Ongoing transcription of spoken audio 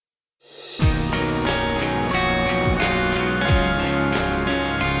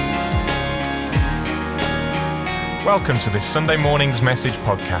Welcome to this Sunday morning's message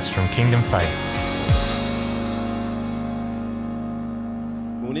podcast from Kingdom Faith.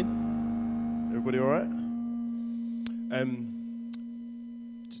 Morning. Everybody all right?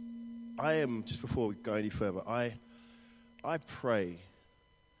 I am, just before we go any further, I pray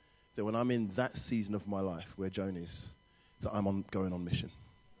that when I'm in that season of my life where Joan is, that I'm going on mission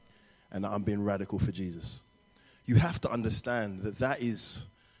and that I'm being radical for Jesus. You have to understand that that's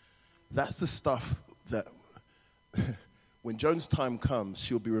the stuff that when Joan's time comes,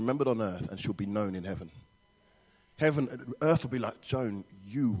 she'll be remembered on earth and she'll be known in heaven. Earth will be like, Joan,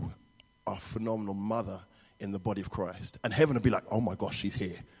 you are a phenomenal mother in the body of Christ. And heaven will be like, oh my gosh, she's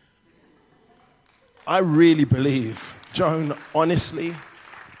here. I really believe, Joan, honestly,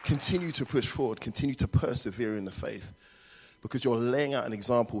 continue to push forward, continue to persevere in the faith, because you're laying out an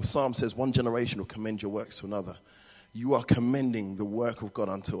example. Psalm says, one generation will commend your works to another. You are commending the work of God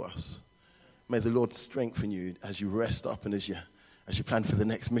unto us. May the Lord strengthen you as you rest up and as you plan for the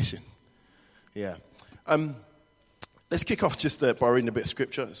next mission. Yeah. Let's kick off just by reading a bit of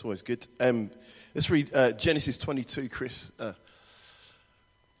scripture. It's always good. Let's read Genesis 22, Chris.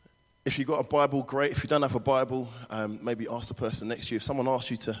 If you've got a Bible, great. If you don't have a Bible, maybe ask the person next to you. If someone asks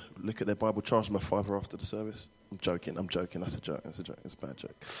you to look at their Bible, charge them a $5 after the service. I'm joking. That's a joke. It's a bad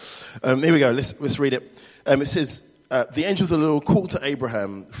joke. Here we go. Let's read it. It says, the angel of the Lord called to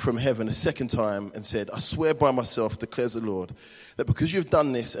Abraham from heaven a second time and said, I swear by myself, declares the Lord, that because you have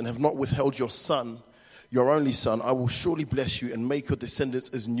done this and have not withheld your son, your only son, I will surely bless you and make your descendants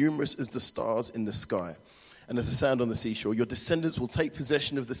as numerous as the stars in the sky and as the sand on the seashore. Your descendants will take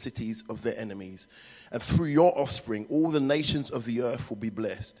possession of the cities of their enemies. And through your offspring, all the nations of the earth will be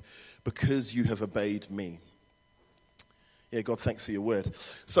blessed because you have obeyed me. Yeah, God, thanks for your word.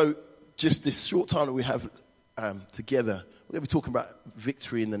 So just this short time that we have together, we're going to be talking about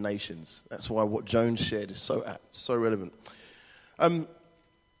victory in the nations. That's why what Joan shared is so apt, so relevant. I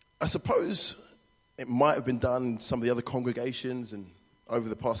suppose it might have been done in some of the other congregations and over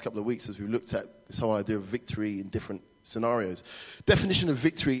the past couple of weeks as we've looked at this whole idea of victory in different scenarios. Definition of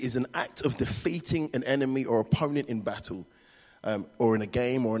victory is an act of defeating an enemy or opponent in battle, or in a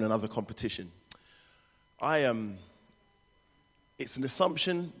game or in another competition. It's an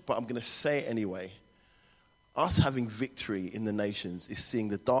assumption, but I'm going to say it anyway. Us having victory in the nations is seeing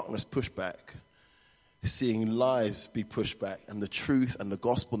the darkness push back, seeing lies be pushed back, and the truth and the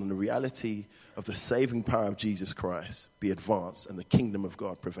gospel and the reality of the saving power of Jesus Christ be advanced and the kingdom of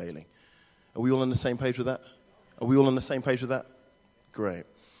God prevailing. Are we all on the same page with that? Great.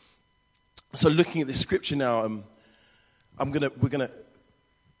 So looking at this scripture now, we're gonna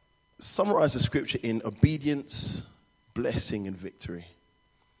summarize the scripture in obedience, blessing, and victory.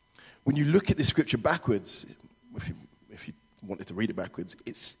 When you look at this scripture backwards, if you wanted to read it backwards,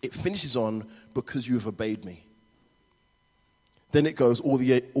 it finishes on, because you have obeyed me. Then it goes, all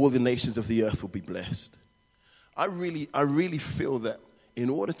the nations of the earth will be blessed. I really feel that in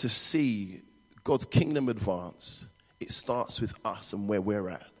order to see God's kingdom advance, it starts with us and where we're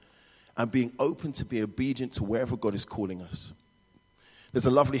at, and being open to be obedient to wherever God is calling us. There's a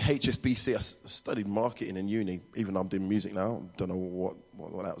lovely HSBC. I studied marketing in uni, even though I'm doing music now. Don't know what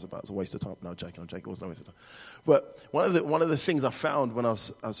that was about. It's a waste of time. No, I'm joking. It wasn't a waste of time. But one of the things I found when I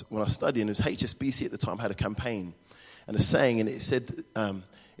was studying is HSBC at the time had a campaign and a saying, and it said,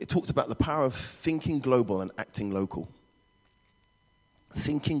 it talked about the power of thinking global and acting local.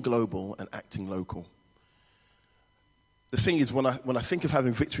 Thinking global and acting local. The thing is, when I think of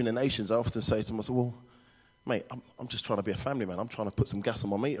having victory in the nations, I often say to myself, well, mate, I'm just trying to be a family man. I'm trying to put some gas on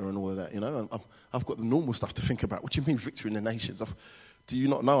my meter and all of that, and I've got the normal stuff to think about. What do you mean victory in the nations? Do you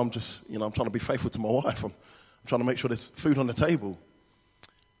not know I'm just, I'm trying to be faithful to my wife. I'm trying to make sure there's food on the table.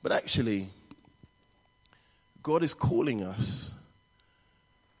 But actually, God is calling us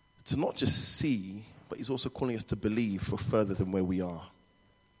to not just see, but he's also calling us to believe for further than where we are.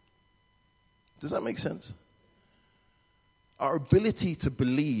 Does that make sense? Our ability to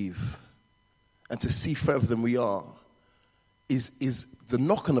believe and to see further than we are is the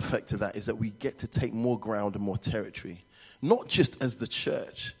knock-on effect of that is that we get to take more ground and more territory, not just as the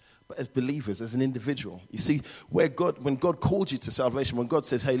church, but as believers, as an individual. You see, when God called you to salvation, when God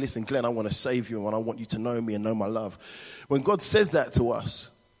says, hey, listen, Glenn, I want to save you and I want you to know me and know my love. When God says that to us,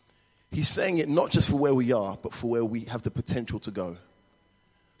 he's saying it not just for where we are, but for where we have the potential to go.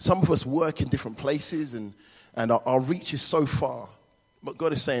 Some of us work in different places and our reach is so far. But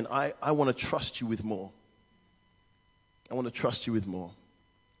God is saying, I want to trust you with more. I want to trust you with more.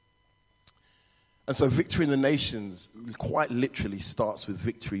 And so victory in the nations quite literally starts with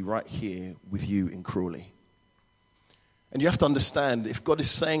victory right here with you in Crawley. And you have to understand, if God is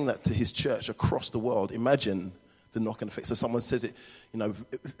saying that to his church across the world, imagine the knock-on effect. So someone says it,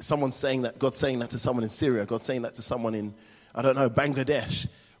 someone's saying that, God's saying that to someone in Syria, God's saying that to someone in, Bangladesh.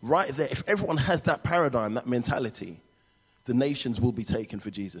 Right there, if everyone has that paradigm, that mentality, the nations will be taken for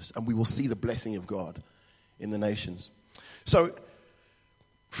Jesus, and we will see the blessing of God in the nations. So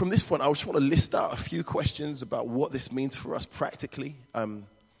from this point, I just want to list out a few questions about what this means for us practically, and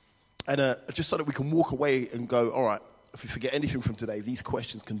just so that we can walk away and go, all right, if we forget anything from today, these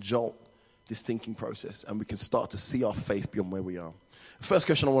questions can jolt this thinking process, and we can start to see our faith beyond where we are. The first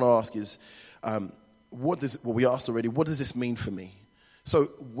question I want to ask is, we asked already, what does this mean for me? So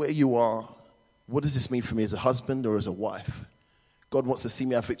where you are, what does this mean for me as a husband or as a wife? God wants to see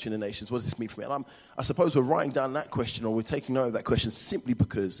me have victory in the nations. What does this mean for me? And I suppose we're writing down that question, or we're taking note of that question simply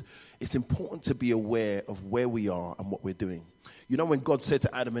because it's important to be aware of where we are and what we're doing. When God said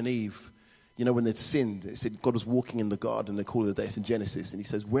to Adam and Eve, when they'd sinned, it said God was walking in the garden, they call it the days in Genesis, and he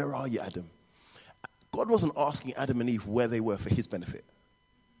says, where are you, Adam? God wasn't asking Adam and Eve where they were for his benefit.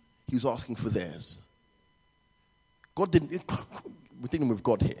 He was asking for theirs. We're dealing with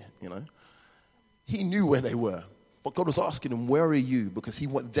God here, He knew where they were. But God was asking them, where are you? Because he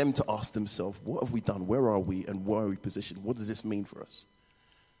wanted them to ask themselves, what have we done? Where are we? And where are we positioned? What does this mean for us?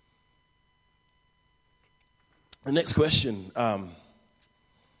 The next question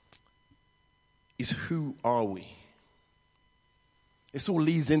is, who are we? This all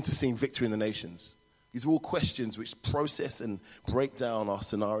leads into seeing victory in the nations. These are all questions which process and break down our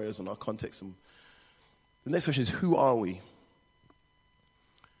scenarios and our context. And the next question is, who are we?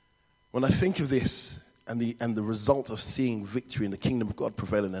 When I think of this and the result of seeing victory in the kingdom of God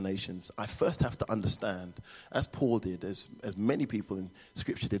prevail in the nations, I first have to understand, as Paul did, as many people in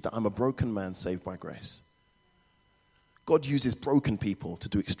Scripture did, that I'm a broken man saved by grace. God uses broken people to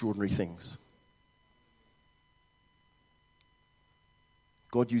do extraordinary things.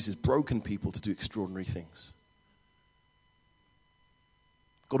 God uses broken people to do extraordinary things.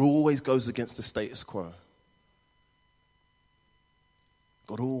 God always goes against the status quo.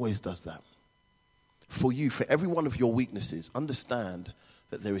 God always does that. For you, for every one of your weaknesses, understand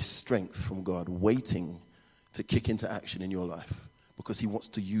that there is strength from God waiting to kick into action in your life, because he wants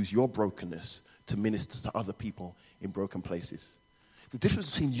to use your brokenness to minister to other people in broken places. The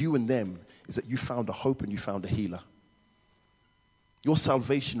difference between you and them is that you found a hope and you found a healer. Your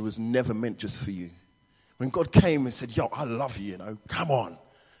salvation was never meant just for you. When God came and said, I love you, come on.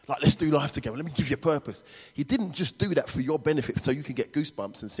 Let's do life together. Let me give you a purpose. He didn't just do that for your benefit so you can get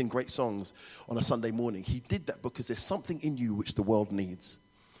goosebumps and sing great songs on a Sunday morning. He did that because there's something in you which the world needs.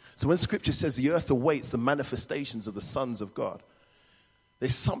 So when Scripture says the earth awaits the manifestations of the sons of God,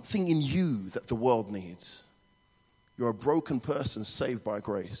 there's something in you that the world needs. You're a broken person saved by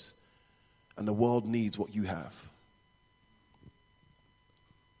grace, and the world needs what you have.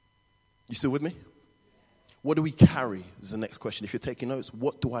 You still with me? What do we carry is the next question. If you're taking notes,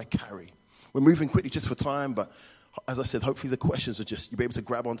 what do I carry? We're moving quickly just for time, but as I said, hopefully the questions are you'll be able to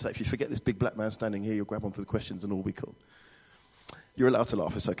grab onto that. If you forget this big black man standing here, you'll grab onto the questions and all will be cool. You're allowed to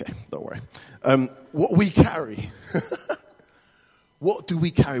laugh, it's okay, don't worry. What we carry. What do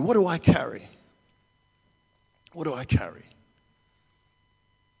we carry? What do I carry? What do I carry?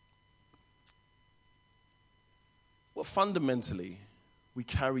 Well, fundamentally, we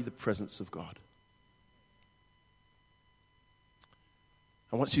carry the presence of God.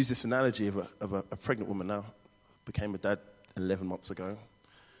 I once used this analogy of a pregnant woman. Now, became a dad 11 months ago.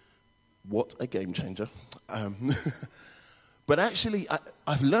 What a game changer. But actually,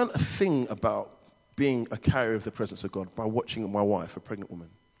 I've learned a thing about being a carrier of the presence of God by watching my wife, a pregnant woman.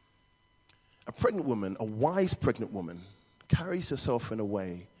 A pregnant woman, a wise pregnant woman, carries herself in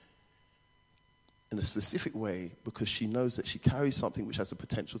a specific way, because she knows that she carries something which has the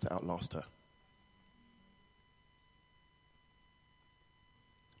potential to outlast her.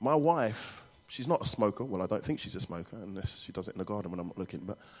 My wife, she's not a smoker. Well, I don't think she's a smoker unless she does it in the garden when I'm not looking.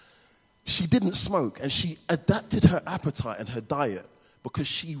 But she didn't smoke, and she adapted her appetite and her diet because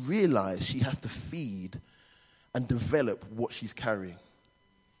she realized she has to feed and develop what she's carrying.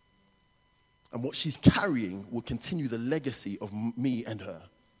 And what she's carrying will continue the legacy of me and her.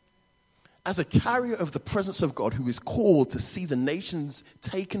 As a carrier of the presence of God who is called to see the nations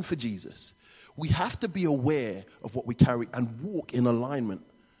taken for Jesus, we have to be aware of what we carry and walk in alignment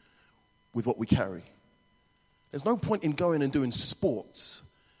with what we carry. There's no point in going and doing sports,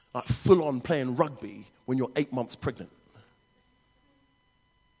 like full-on playing rugby when you're 8 months pregnant.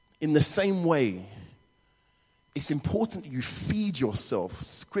 In the same way, it's important that you feed yourself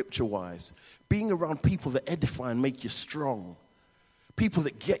scripture-wise, being around people that edify and make you strong, people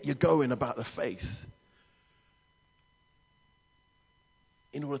that get you going about the faith,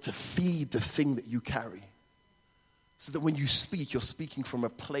 in order to feed the thing that you carry. So that when you speak, you're speaking from a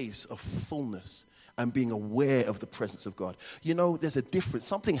place of fullness and being aware of the presence of God. You know, there's a difference.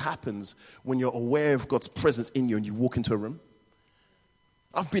 Something happens when you're aware of God's presence in you and you walk into a room.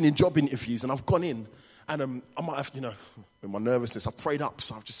 I've been in job interviews and I've gone in and I might have, with my nervousness, I've prayed up.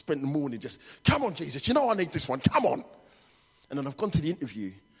 So I've just spent the morning just, come on, Jesus, I need this one, come on. And then I've gone to the interview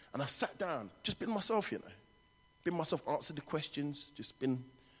and I've sat down, just been myself, Been myself, answered the questions, just been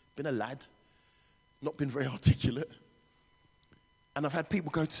a lad, not been very articulate. And I've had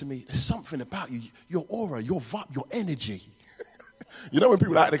people go to me, there's something about you, your aura, your vibe, your energy. When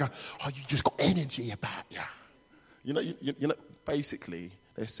people are out, they go, oh, you just got energy about you. Basically,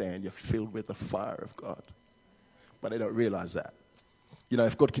 they're saying you're filled with the fire of God. But they don't realize that.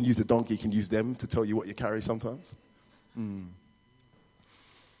 If God can use a donkey, he can use them to tell you what you carry sometimes.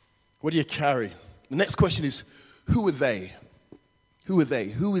 What do you carry? The next question is, who are they? Who are they?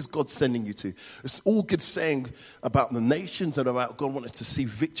 Who is God sending you to? It's all good saying about the nations and about God wanting to see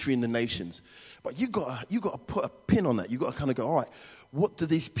victory in the nations. But you got to put a pin on that. You got to kind of go, all right, what do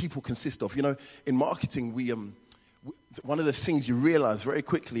these people consist of? In marketing, one of the things you realize very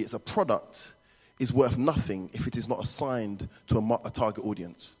quickly is a product is worth nothing if it is not assigned to a target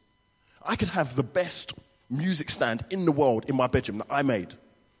audience. I could have the best music stand in the world in my bedroom that I made.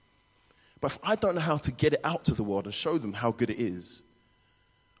 But if I don't know how to get it out to the world and show them how good it is,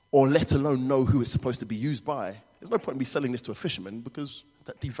 or let alone know who it's supposed to be used by, there's no point in me selling this to a fisherman because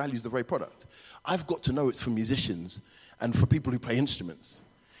that devalues the very product. I've got to know it's for musicians and for people who play instruments.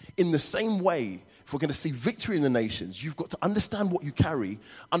 In the same way, if we're going to see victory in the nations, you've got to understand what you carry,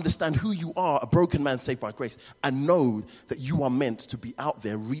 understand who you are, a broken man saved by grace, and know that you are meant to be out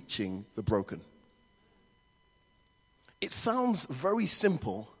there reaching the broken. It sounds very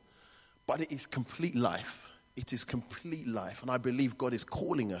simple, but it is complete life. It is complete life. And I believe God is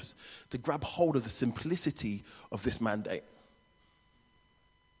calling us to grab hold of the simplicity of this mandate.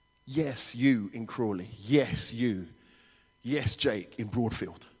 Yes, you in Crawley. Yes, you. Yes, Jake in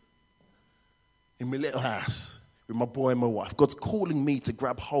Broadfield. In my little house with my boy and my wife. God's calling me to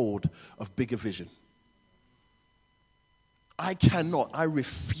grab hold of bigger vision. I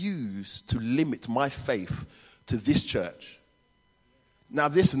refuse to limit my faith to this church. Now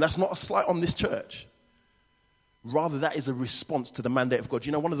listen, that's not a slight on this church. Rather, that is a response to the mandate of God.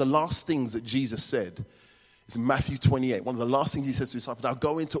 One of the last things that Jesus said is in Matthew 28. One of the last things he says to his disciples, now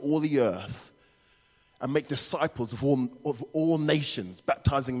go into all the earth and make disciples of all nations,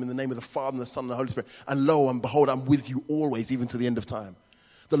 baptizing them in the name of the Father and the Son and the Holy Spirit. And lo and behold, I'm with you always, even to the end of time.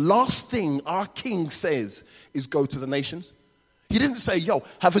 The last thing our King says is go to the nations. He didn't say,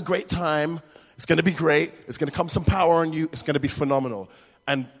 have a great time. It's going to be great. It's going to come some power on you. It's going to be phenomenal.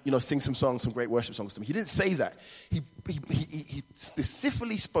 And, sing some songs, some great worship songs to me. He didn't say that. He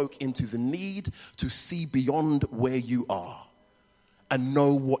specifically spoke into the need to see beyond where you are and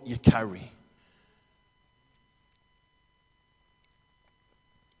know what you carry.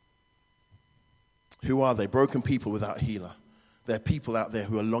 Who are they? Broken people without a healer. There are people out there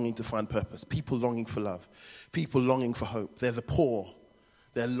who are longing to find purpose, people longing for love, people longing for hope. They're the poor.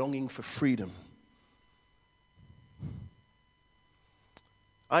 They're longing for freedom.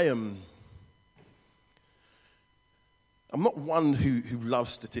 I'm not one who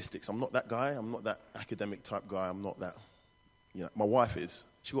loves statistics. I'm not that guy. I'm not that academic type guy. I'm not that, my wife is.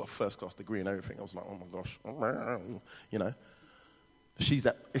 She got a first-class degree and everything. I was like, oh my gosh, She's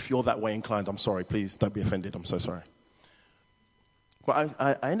that, if you're that way inclined, I'm sorry, please don't be offended. I'm so sorry. But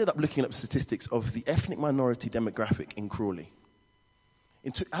I ended up looking up statistics of the ethnic minority demographic in Crawley.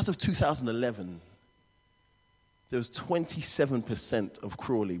 As of 2011, there was 27% of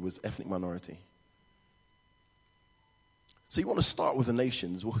Crawley was ethnic minority. So you want to start with the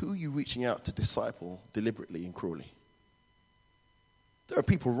nations. Well, who are you reaching out to disciple deliberately in Crawley? There are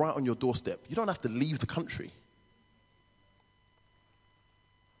people right on your doorstep. You don't have to leave the country.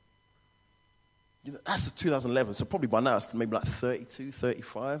 That's 2011, so probably by now it's maybe like 32,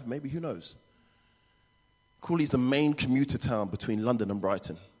 35, maybe, who knows? Crawley is the main commuter town between London and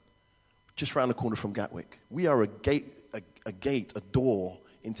Brighton, just round the corner from Gatwick. We are a door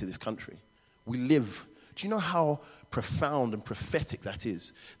into this country. We live. Do you know how profound and prophetic that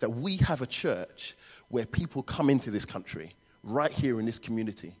is? That we have a church where people come into this country, right here in this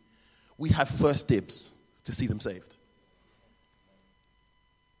community. We have first dibs to see them saved.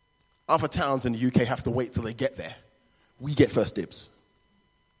 Other towns in the UK have to wait till they get there. We get first dibs.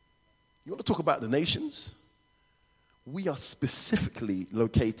 You want to talk about the nations? We are specifically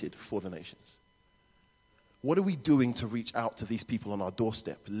located for the nations. What are we doing to reach out to these people on our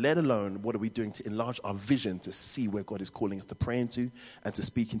doorstep? Let alone, what are we doing to enlarge our vision to see where God is calling us to pray into and to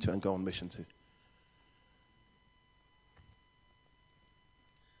speak into and go on mission to?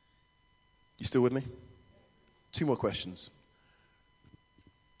 You still with me? 2 more questions.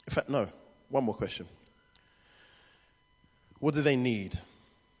 In fact, no. 1 more question. What do they need?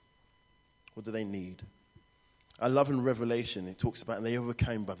 What do they need? I love in Revelation, it talks about, and they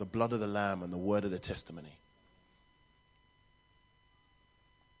overcame by the blood of the Lamb and the word of their testimony.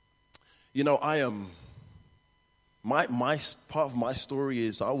 You know, my part of my story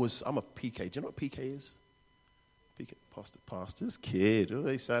is I'm a PK. Do you know what PK is? PK, pastor's kid. Oh,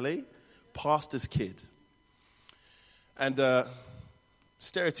 hey, Sally. Pastor's kid. And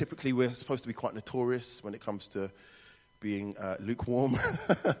stereotypically, we're supposed to be quite notorious when it comes to being lukewarm,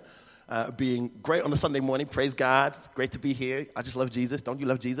 being great on a Sunday morning. Praise God. It's great to be here. I just love Jesus. Don't you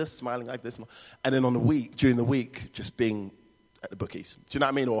love Jesus? Smiling like this. And then during the week, just being at the bookies. Do you know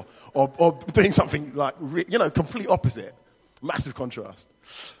what I mean? Or doing something like, complete opposite. Massive contrast.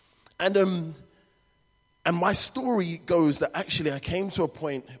 And my story goes that actually I came to a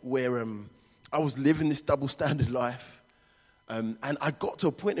point where I was living this double standard life. And I got to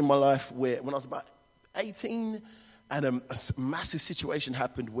a point in my life where when I was about 18 and a massive situation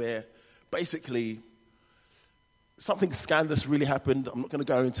happened where basically something scandalous really happened. I'm not going to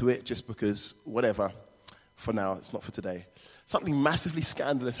go into it just because whatever. For now, it's not for today. Something massively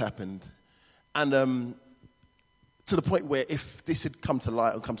scandalous happened. And to the point where if this had come to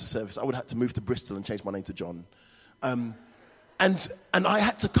light or come to surface, I would have had to move to Bristol and change my name to John. And I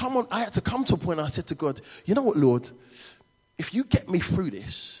had to come to a point and I said to God, you know what, Lord? If you get me through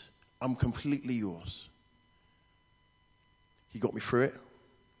this, I'm completely yours. He got me through it,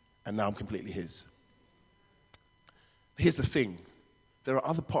 and now I'm completely his. Here's the thing. There are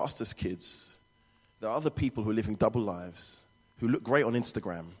other pastors' kids. There are other people who are living double lives, who look great on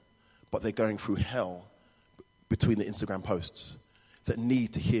Instagram, but they're going through hell between the Instagram posts that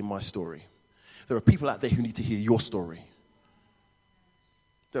need to hear my story. There are people out there who need to hear your story.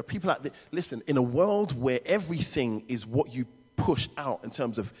 There are people out there, listen, in a world where everything is what you push out in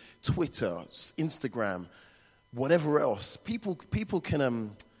terms of Twitter, Instagram, whatever else, people can,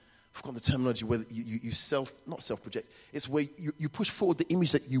 I've forgotten the terminology, where you not self-project, it's where you push forward the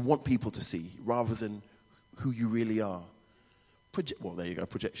image that you want people to see rather than who you really are. Well, there you go,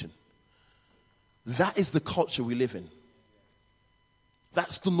 projection. That is the culture we live in.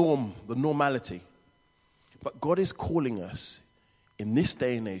 That's the norm, the normality. But God is calling us in this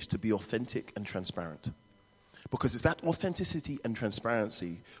day and age to be authentic and transparent. Because it's that authenticity and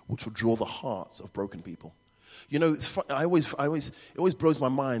transparency which will draw the hearts of broken people. You know, it's fun, it always blows my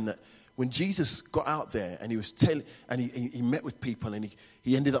mind that when Jesus got out there and he was he met with people and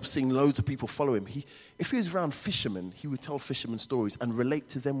he ended up seeing loads of people follow him. If he was around fishermen, he would tell fishermen stories and relate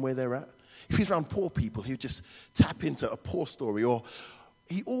to them where they're at. If he was around poor people, he would just tap into a poor story. Or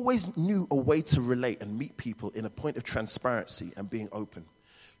he always knew a way to relate and meet people in a point of transparency and being open.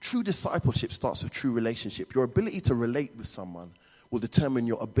 True discipleship starts with true relationship. Your ability to relate with someone will determine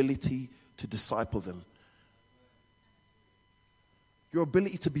your ability to disciple them. Your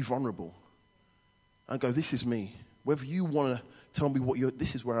ability to be vulnerable and go, this is me. Whether you want to tell me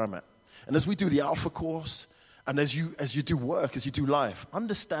this is where I'm at. And as we do the Alpha course, and as you do work, as you do life,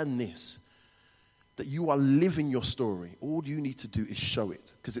 understand this, that you are living your story. All you need to do is show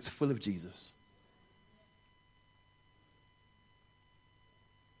it, because it's full of Jesus.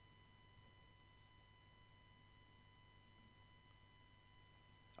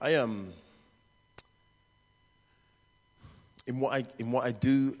 In what I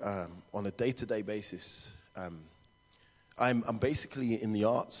do on a day-to-day basis, I'm basically in the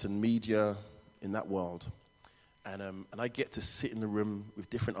arts and media in that world, and I get to sit in the room with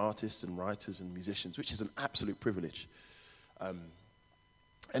different artists and writers and musicians, which is an absolute privilege. And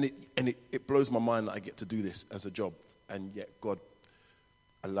it blows my mind that I get to do this as a job, and yet God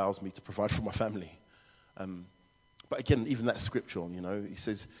allows me to provide for my family. But again, even that's scriptural, you know. He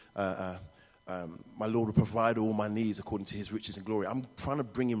says, my Lord will provide all my needs according to his riches and glory. I'm trying to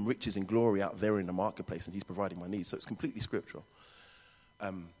bring him riches and glory out there in the marketplace, and he's providing my needs. So it's completely scriptural.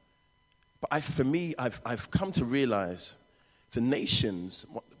 But I've come to realize the nations,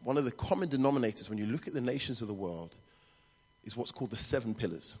 one of the common denominators when you look at the nations of the world is what's called the 7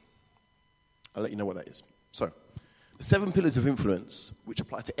 pillars. I'll let you know what that is. So, the 7 pillars of influence, which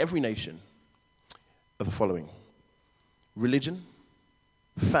apply to every nation, are the following: religion,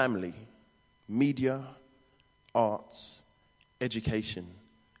 family, media, arts, education,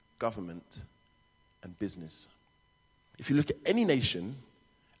 government, and business. If you look at any nation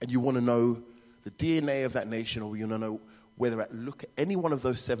and you want to know the DNA of that nation, or you want to know where they're at, look at any one of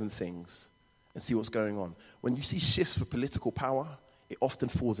those 7 things and see what's going on. When you see shifts for political power, it often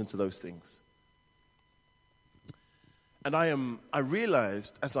falls into those things. And I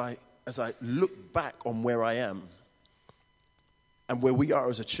realized as I look back on where I am and where we are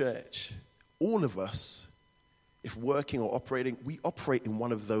as a church, all of us, if working or operating, we operate in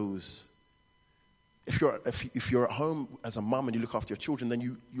one of those. If you're at home as a mum and you look after your children, then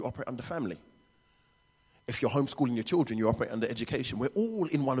you operate under family. If you're homeschooling your children, you operate under education. We're all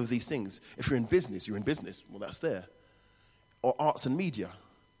in one of these things. If you're in business, you're in business. Well, that's there. Or arts and media,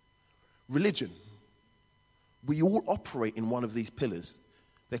 religion. We all operate in one of these pillars.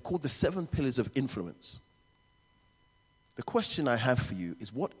 They're called the 7 pillars of influence. The question I have for you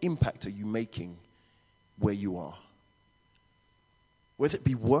is, what impact are you making where you are? Whether it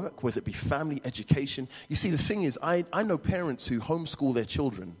be work, whether it be family, education. You see, the thing is, I know parents who homeschool their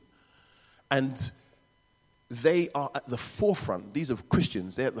children, and they are at the forefront. These are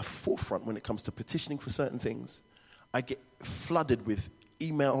Christians. They're at the forefront when it comes to petitioning for certain things. I get flooded with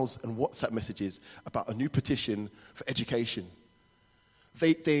emails and WhatsApp messages about a new petition for education.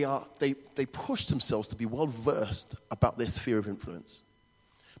 They push themselves to be well versed about their sphere of influence,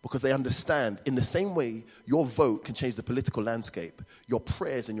 because they understand, in the same way your vote can change the political landscape, your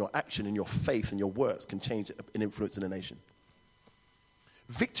prayers and your action and your faith and your words can change and influence in a nation.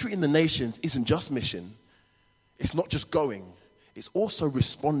 Victory in the nations isn't just mission. It's not just going. It's also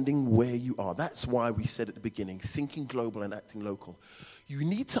responding where you are. That's why we said at the beginning, thinking global and acting local. You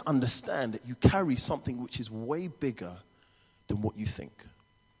need to understand that you carry something which is way bigger than what you think.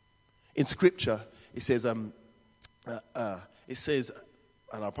 In Scripture, it says, and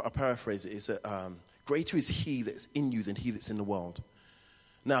I'll paraphrase it, it's greater is he that's in you than he that's in the world.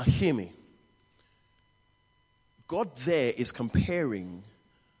 Now, hear me. God there is comparing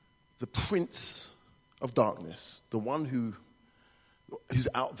the prince of darkness, the one who's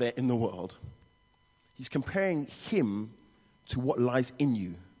out there in the world. He's comparing him to what lies in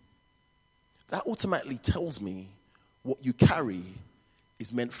you. That automatically tells me what you carry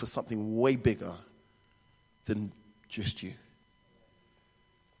is meant for something way bigger than just you.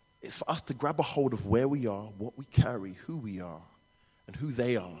 It's for us to grab a hold of where we are, what we carry, who we are, and who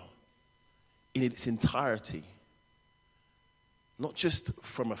they are in its entirety. Not just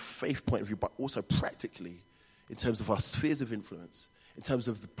from a faith point of view, but also practically in terms of our spheres of influence, in terms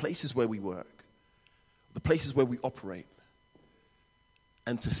of the places where we work, the places where we operate,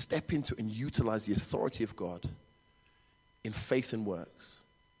 and to step into and utilize the authority of God in faith and works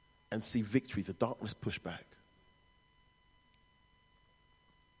and see victory, the darkness push back.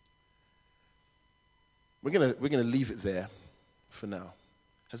 We're gonna leave it there for now.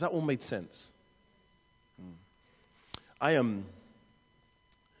 Has that all made sense? I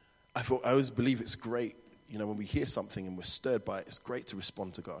always believe it's great, when we hear something and we're stirred by it, it's great to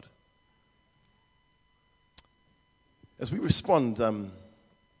respond to God. As we respond,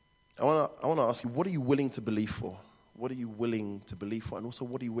 I want to ask you, what are you willing to believe for? What are you willing to believe for? And also,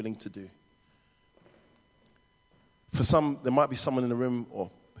 what are you willing to do? For some, there might be someone in the room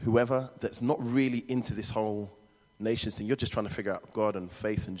or whoever that's not really into this whole nations thing. You're just trying to figure out God and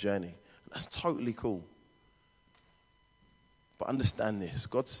faith and journey. That's totally cool. But understand this.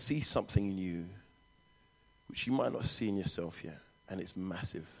 God sees something in you which you might not see in yourself yet, and it's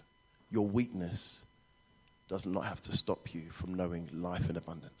massive. Your weakness does not have to stop you from knowing life in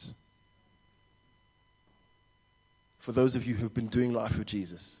abundance. For those of you who've been doing life with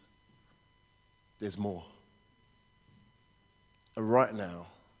Jesus, there's more. And right now,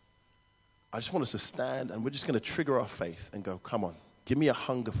 I just want us to stand, and we're just going to trigger our faith and go, come on, give me a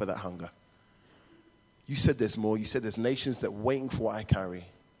hunger for that hunger. You said there's more. You said there's nations that are waiting for what I carry.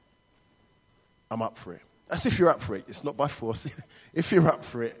 I'm up for it. That's if you're up for it. It's not by force. If you're up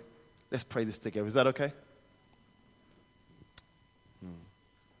for it, let's pray this together. Is that okay?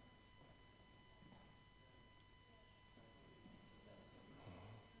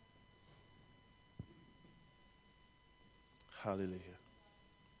 Hallelujah.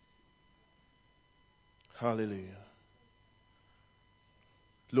 Hallelujah.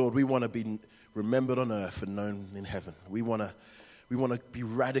 Lord, we want to be remembered on earth and known in heaven. We want to be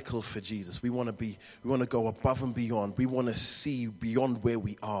radical for Jesus. We want to go above and beyond. We want to see beyond where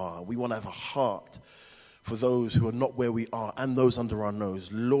we are. We want to have a heart for those who are not where we are and those under our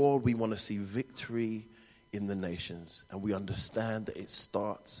nose. Lord, we want to see victory in the nations, and we understand that it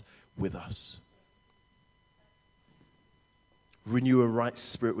starts with us. Renew a right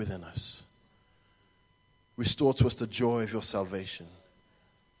spirit within us. Restore to us the joy of your salvation.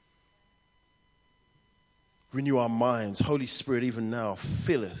 Renew our minds. Holy Spirit, even now,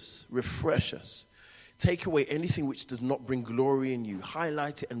 fill us, refresh us. Take away anything which does not bring glory in you.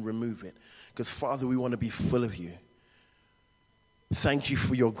 Highlight it and remove it. Because, Father, we want to be full of you. Thank you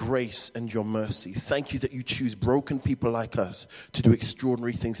for your grace and your mercy. Thank you that you choose broken people like us to do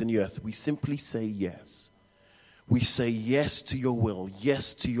extraordinary things in the earth. We simply say yes. We say yes to your will,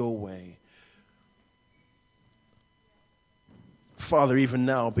 yes to your way. Father, even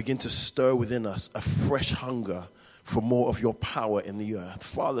now, begin to stir within us a fresh hunger for more of your power in the earth.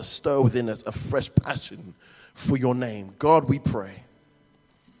 Father, stir within us a fresh passion for your name. God, we pray.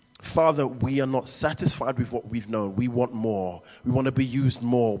 Father, we are not satisfied with what we've known. We want more. We want to be used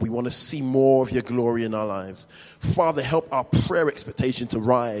more. We want to see more of your glory in our lives. Father, help our prayer expectation to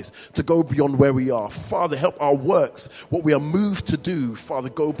rise, to go beyond where we are. Father, help our works, what we are moved to do, Father,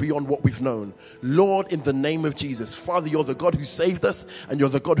 go beyond what we've known. Lord, in the name of Jesus, Father, you're the God who saved us, and you're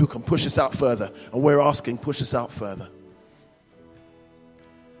the God who can push us out further. And we're asking, push us out further.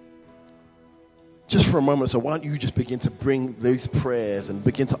 Just for a moment, so why don't you just begin to bring those prayers and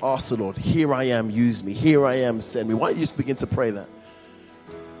begin to ask the Lord, here I am, use me. Here I am, send me. Why don't you just begin to pray that?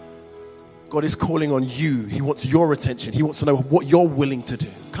 God is calling on you. He wants your attention. He wants to know what you're willing to do.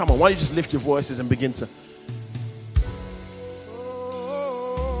 Come on, why don't you just lift your voices and begin to...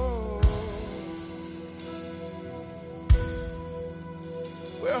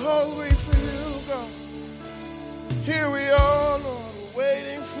 We're hungry for you, God. Here we are, Lord,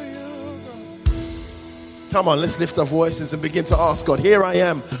 waiting for you. Come on, let's lift our voices and begin to ask God, here I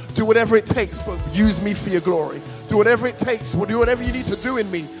am. Do whatever it takes, but use me for your glory. Do whatever it takes. Do whatever you need to do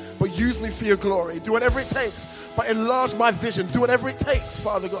in me, but use me for your glory. Do whatever it takes, but enlarge my vision. Do whatever it takes,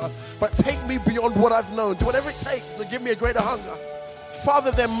 Father God, but take me beyond what I've known. Do whatever it takes, but give me a greater hunger.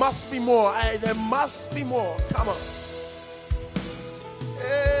 Father, there must be more. There must be more. Come on.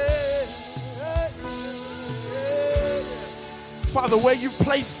 Father, where you've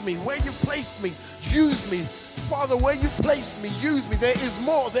placed me, use me. Father, where you've placed me, use me. There is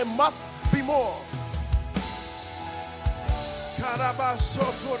more. There must be more.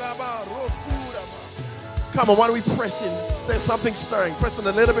 Come on, why don't we press in? There's something stirring. Press in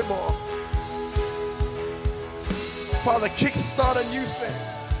a little bit more. Father, kickstart a new thing.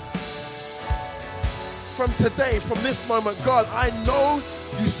 From today, from this moment, God, I know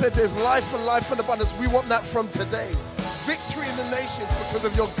you said there's life and life in abundance. We want that from today. Victory in the nation because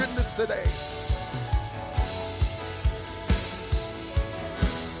of your goodness today.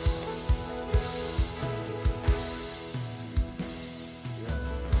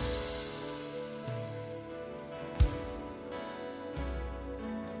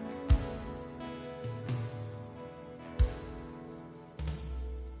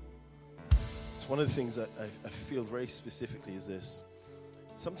 It's one of the things that I feel very specifically is this.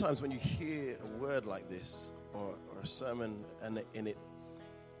 Sometimes when you hear a word like this, or a sermon, and it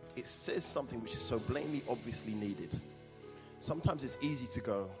says something which is so blatantly, obviously needed. Sometimes it's easy to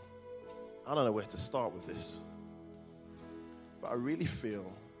go, I don't know where to start with this. But I really feel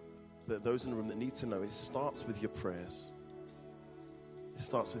that those in the room that need to know, it starts with your prayers. It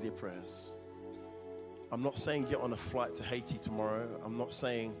starts with your prayers. I'm not saying get on a flight to Haiti tomorrow. I'm not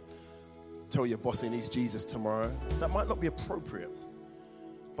saying tell your boss he needs Jesus tomorrow. That might not be appropriate.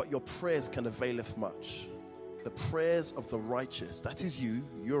 But your prayers can availeth much. The prayers of the righteous, that is you.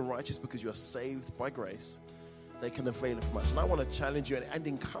 You're righteous because you're saved by grace. They can availeth much. And I want to challenge you and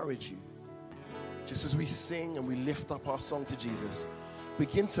encourage you. Just as we sing and we lift up our song to Jesus,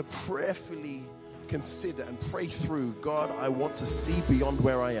 begin to prayerfully consider and pray through, God, I want to see beyond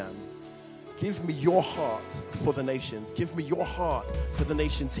where I am. Give me your heart for the nations. Give me your heart for the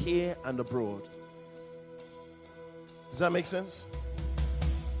nations here and abroad. Does that make sense?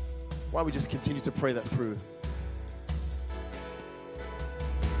 Why don't we just continue to pray that through?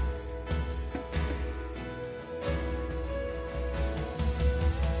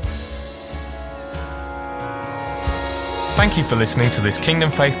 Thank you for listening to this Kingdom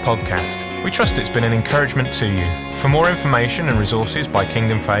Faith podcast. We trust it's been an encouragement to you. For more information and resources by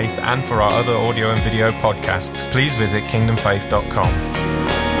Kingdom Faith and for our other audio and video podcasts, please visit kingdomfaith.com.